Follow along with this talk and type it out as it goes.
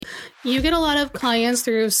You get a lot of clients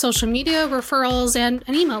through social media, referrals, and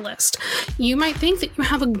an email list. You might think that you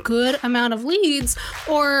have a good amount of leads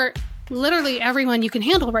or literally everyone you can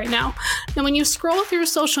handle right now. Now, when you scroll through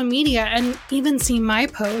social media and even see my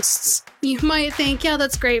posts, you might think, yeah,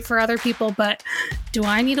 that's great for other people, but do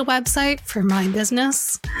I need a website for my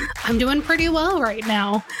business? I'm doing pretty well right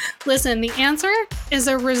now. Listen, the answer is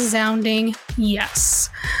a resounding yes.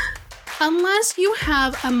 Unless you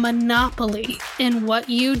have a monopoly in what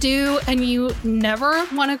you do and you never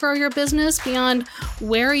want to grow your business beyond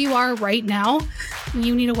where you are right now,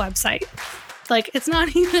 you need a website. Like, it's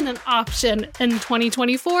not even an option in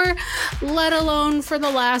 2024, let alone for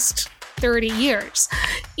the last 30 years.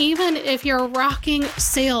 Even if you're rocking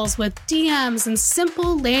sales with DMs and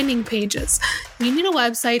simple landing pages, you need a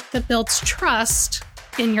website that builds trust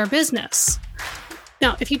in your business.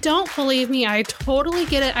 Now, if you don't believe me, I totally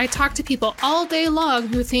get it. I talk to people all day long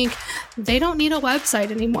who think they don't need a website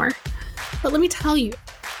anymore. But let me tell you,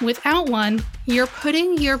 without one, you're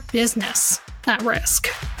putting your business at risk.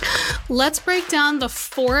 Let's break down the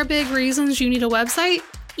 4 big reasons you need a website,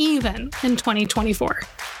 even in 2024.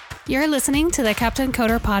 You're listening to the Captain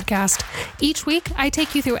Coder podcast. Each week, I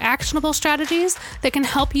take you through actionable strategies that can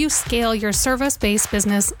help you scale your service-based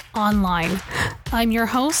business online. I'm your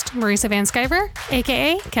host, Marisa Van Sciver,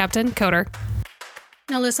 aka Captain Coder.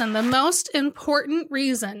 Now listen, the most important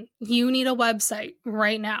reason you need a website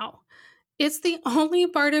right now, it's the only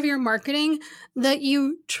part of your marketing that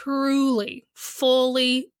you truly,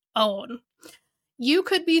 fully own. You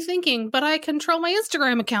could be thinking, but I control my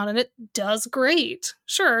Instagram account and it does great.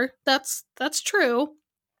 Sure, that's true.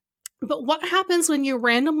 But what happens when you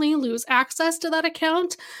randomly lose access to that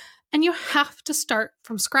account and you have to start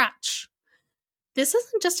from scratch? This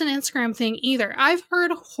isn't just an Instagram thing either. I've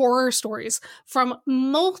heard horror stories from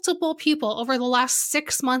multiple people over the last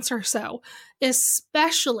 6 months or so,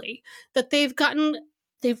 especially that they've gotten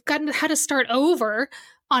had to start over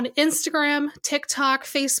on Instagram, TikTok,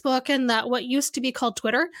 Facebook, and that what used to be called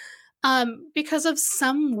Twitter, because of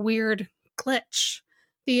some weird glitch.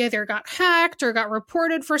 They either got hacked or got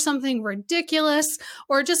reported for something ridiculous,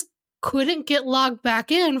 or just couldn't get logged back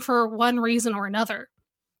in for one reason or another.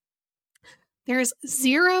 There's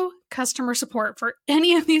zero customer support for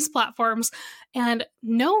any of these platforms and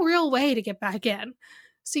no real way to get back in.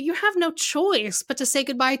 So you have no choice but to say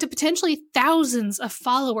goodbye to potentially thousands of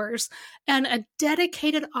followers and a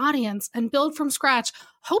dedicated audience and build from scratch,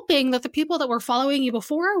 hoping that the people that were following you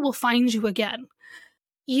before will find you again.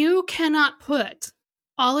 You cannot put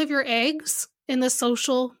all of your eggs in the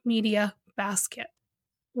social media basket.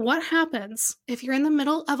 What happens if you're in the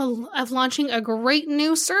middle of launching a great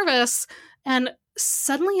new service and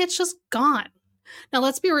suddenly it's just gone? Now,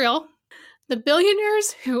 let's be real. The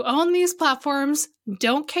billionaires who own these platforms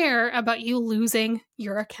don't care about you losing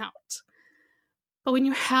your account. But when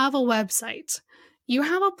you have a website, you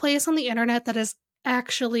have a place on the internet that is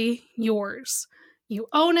actually yours. You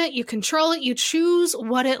own it, you control it, you choose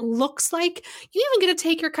what it looks like. You even get to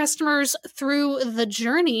take your customers through the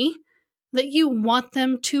journey that you want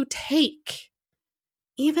them to take.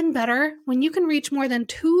 Even better, when you can reach more than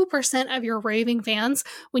 2% of your raving fans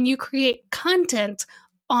when you create content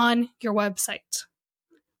on your website.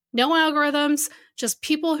 No algorithms, just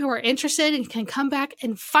people who are interested and can come back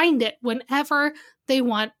and find it whenever they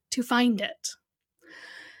want to find it.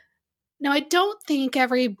 Now, I don't think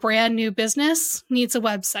every brand new business needs a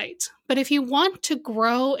website, but if you want to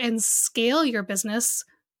grow and scale your business,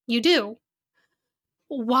 you do.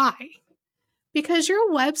 Why? Because your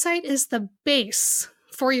website is the base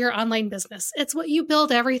for your online business. It's what you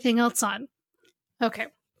build everything else on. Okay,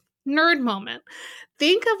 nerd moment.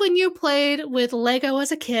 Think of when you played with Lego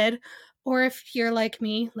as a kid, or if you're like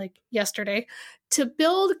me, like yesterday, to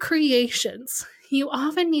build creations. You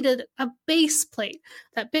often needed a base plate,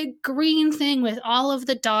 that big green thing with all of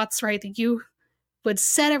the dots, right, that you would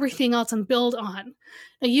set everything else and build on.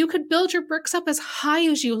 Now, you could build your bricks up as high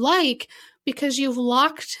as you like because you've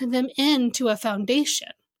locked them into a foundation.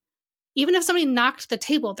 Even if somebody knocked the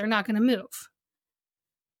table, they're not going to move.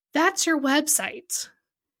 That's your website.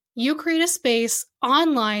 You create a space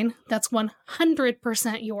online that's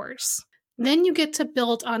 100% yours. Then you get to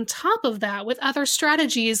build on top of that with other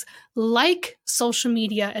strategies like social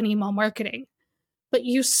media and email marketing. But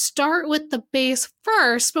you start with the base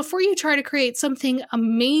first before you try to create something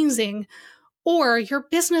amazing, or your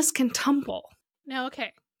business can tumble. Now,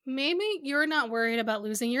 okay, maybe you're not worried about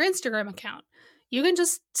losing your Instagram account. You can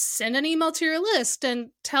just send an email to your list and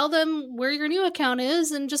tell them where your new account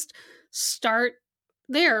is and just start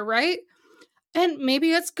there, right? And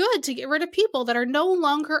maybe it's good to get rid of people that are no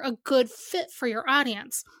longer a good fit for your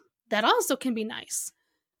audience. That also can be nice.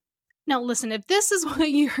 Now, listen, if this is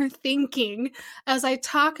what you're thinking as I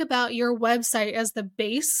talk about your website as the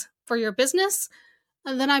base for your business,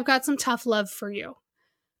 then I've got some tough love for you.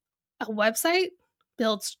 A website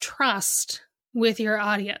builds trust with your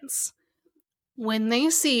audience. When they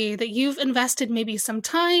see that you've invested maybe some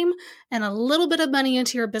time and a little bit of money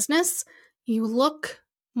into your business, you look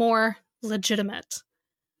more legitimate.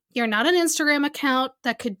 You're not an Instagram account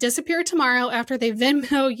that could disappear tomorrow after they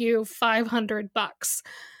Venmo you $500.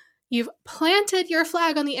 You've planted your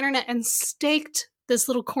flag on the internet and staked this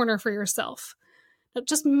little corner for yourself. Now,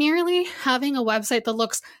 just merely having a website that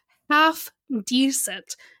looks half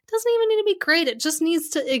decent doesn't even need to be great. It just needs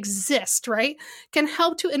to exist, right? Can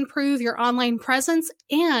help to improve your online presence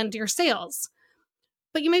and your sales.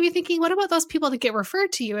 But you may be thinking, what about those people that get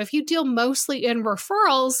referred to you? If you deal mostly in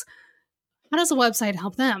referrals, how does a website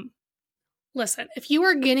help them? Listen, if you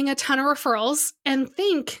are getting a ton of referrals and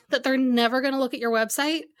think that they're never going to look at your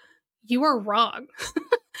website, you are wrong.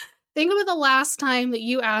 Think about the last time that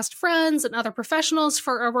you asked friends and other professionals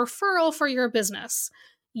for a referral for your business.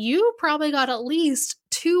 You probably got at least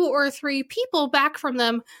 2 or 3 people back from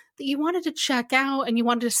them that you wanted to check out and you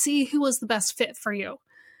wanted to see who was the best fit for you.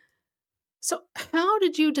 So how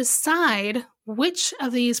did you decide which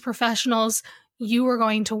of these professionals you were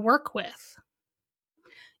going to work with?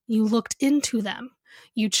 You looked into them.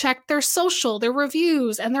 You checked their social, their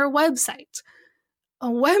reviews, and their website. A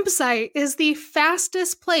website is the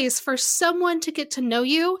fastest place for someone to get to know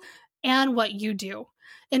you and what you do.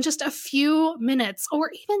 In just a few minutes or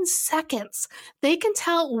even seconds, they can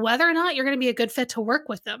tell whether or not you're going to be a good fit to work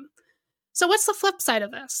with them. So what's the flip side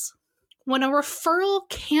of this? When a referral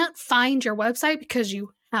can't find your website because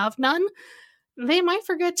you have none, they might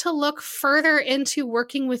forget to look further into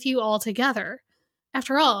working with you altogether.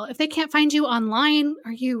 After all, if they can't find you online,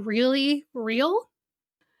 are you really real?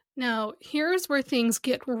 Now, here's where things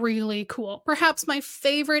get really cool. Perhaps my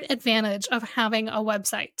favorite advantage of having a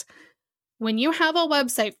website. When you have a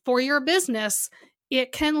website for your business,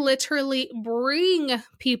 it can literally bring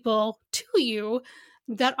people to you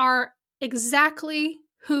that are exactly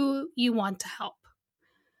who you want to help.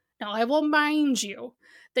 Now, I will remind you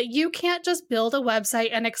that you can't just build a website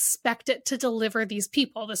and expect it to deliver these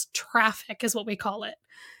people. This traffic is what we call it.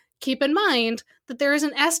 Keep in mind that there is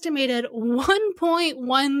an estimated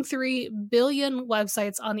 1.13 billion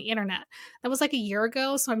websites on the internet. That was like a year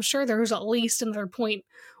ago, so I'm sure there's at least another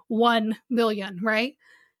 0.1 billion, right?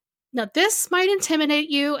 Now, this might intimidate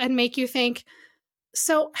you and make you think,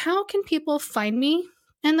 so how can people find me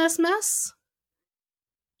in this mess?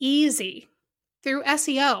 Easy. Through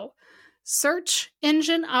SEO. Search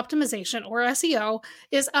engine optimization, or SEO,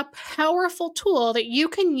 is a powerful tool that you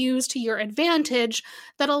can use to your advantage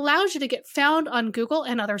that allows you to get found on Google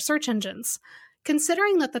and other search engines.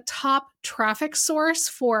 Considering that the top traffic source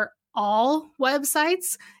for all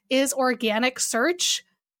websites is organic search,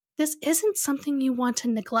 this isn't something you want to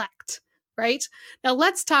neglect, right? Now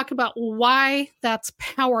let's talk about why that's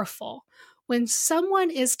powerful. When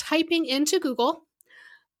someone is typing into Google,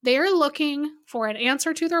 they're looking for an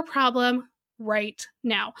answer to their problem right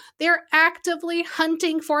now. They're actively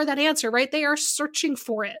hunting for that answer, right? They are searching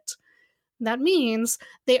for it. That means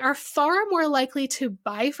they are far more likely to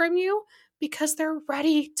buy from you because they're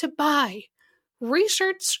ready to buy.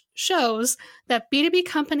 Research shows that B2B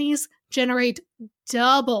companies generate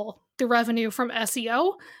double the revenue from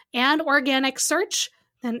SEO and organic search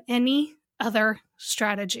than any other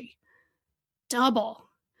strategy. Double.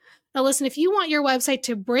 Now listen, if you want your website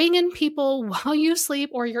to bring in people while you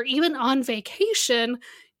sleep or you're even on vacation,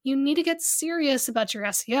 you need to get serious about your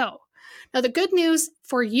SEO. Now the good news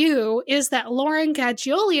for you is that Lauren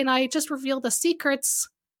Gaglioli and I just revealed the secrets,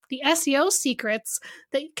 the SEO secrets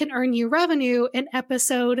that can earn you revenue in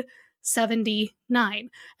episode 79,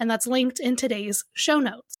 and that's linked in today's show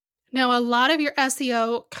notes. Now, a lot of your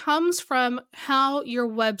SEO comes from how your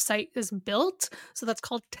website is built, so that's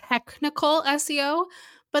called technical SEO.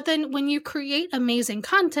 But then when you create amazing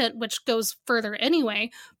content, which goes further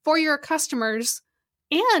anyway, for your customers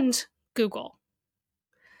and Google.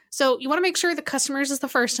 So you want to make sure the customers is the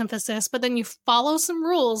first emphasis, but then you follow some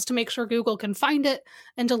rules to make sure Google can find it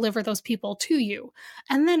and deliver those people to you.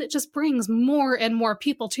 And then it just brings more and more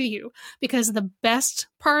people to you, because the best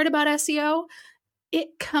part about SEO,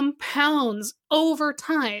 it compounds over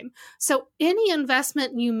time. So any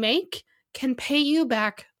investment you make can pay you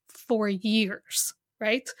back for years.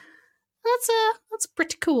 Right? That's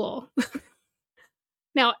pretty cool.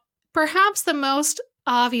 Now, perhaps the most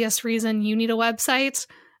obvious reason you need a website,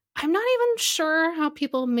 I'm not even sure how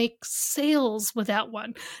people make sales without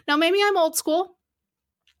one. Now, maybe I'm old school,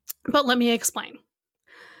 but let me explain.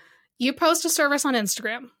 You post a service on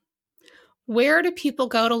Instagram. Where do people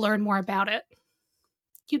go to learn more about it?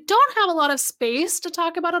 You don't have a lot of space to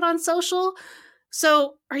talk about it on social.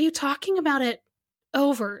 So are you talking about it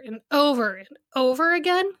over and over and over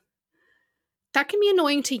again? That can be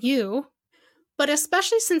annoying to you, but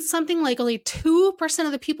especially since something like only 2%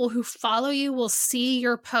 of the people who follow you will see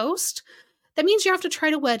your post, that means you have to try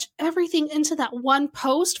to wedge everything into that one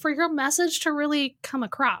post for your message to really come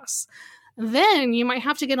across. Then you might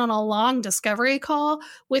have to get on a long discovery call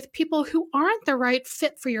with people who aren't the right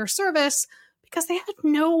fit for your service because they had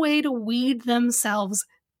no way to weed themselves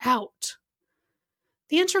out.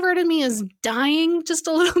 The introvert in me is dying just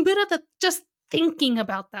a little bit at just thinking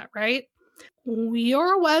about that, right?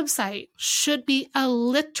 Your website should be a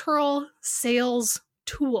literal sales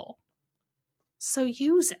tool. So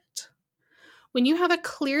use it. When you have a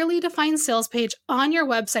clearly defined sales page on your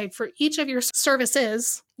website for each of your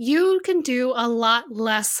services, you can do a lot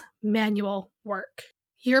less manual work.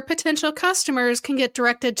 Your potential customers can get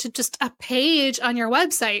directed to just a page on your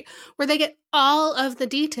website where they get all of the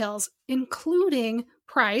details, including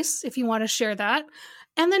price, if you want to share that,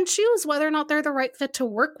 and then choose whether or not they're the right fit to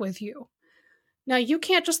work with you. Now, you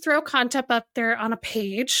can't just throw content up there on a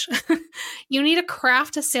page. You need to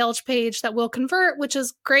craft a sales page that will convert, which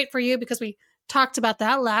is great for you because we talked about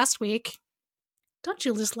that last week. Don't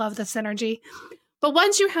you just love this energy? But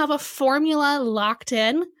once you have a formula locked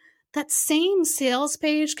in, that same sales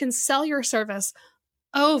page can sell your service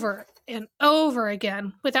over and over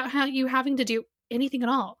again without you having to do anything at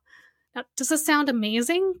all. Now, does this sound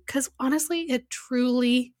amazing? Because honestly, it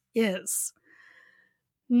truly is.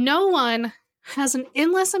 No one has an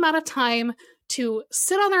endless amount of time to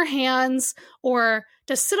sit on their hands or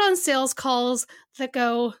to sit on sales calls that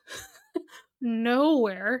go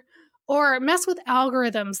nowhere or mess with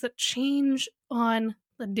algorithms that change on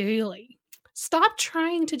the daily. Stop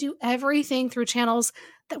trying to do everything through channels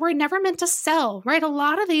that were never meant to sell, right? A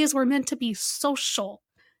lot of these were meant to be social,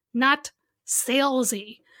 not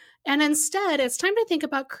salesy. And instead, it's time to think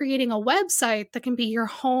about creating a website that can be your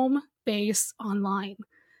home base online.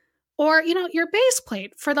 Or, your base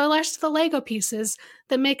plate for the rest of the Lego pieces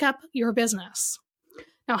that make up your business.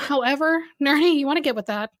 Now, however nerdy you want to get with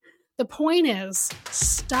that, the point is,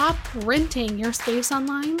 stop renting your space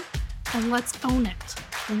online and let's own it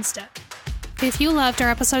instead. If you loved our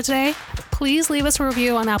episode today, please leave us a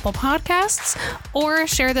review on Apple Podcasts or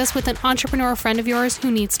share this with an entrepreneur friend of yours who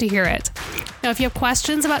needs to hear it. Now, if you have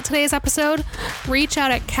questions about today's episode, reach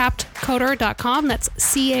out at captcoder.com. That's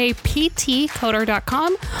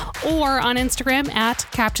CAPTcoder.com or on Instagram at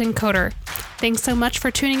Captain Coder. Thanks so much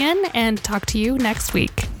for tuning in and talk to you next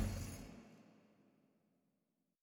week.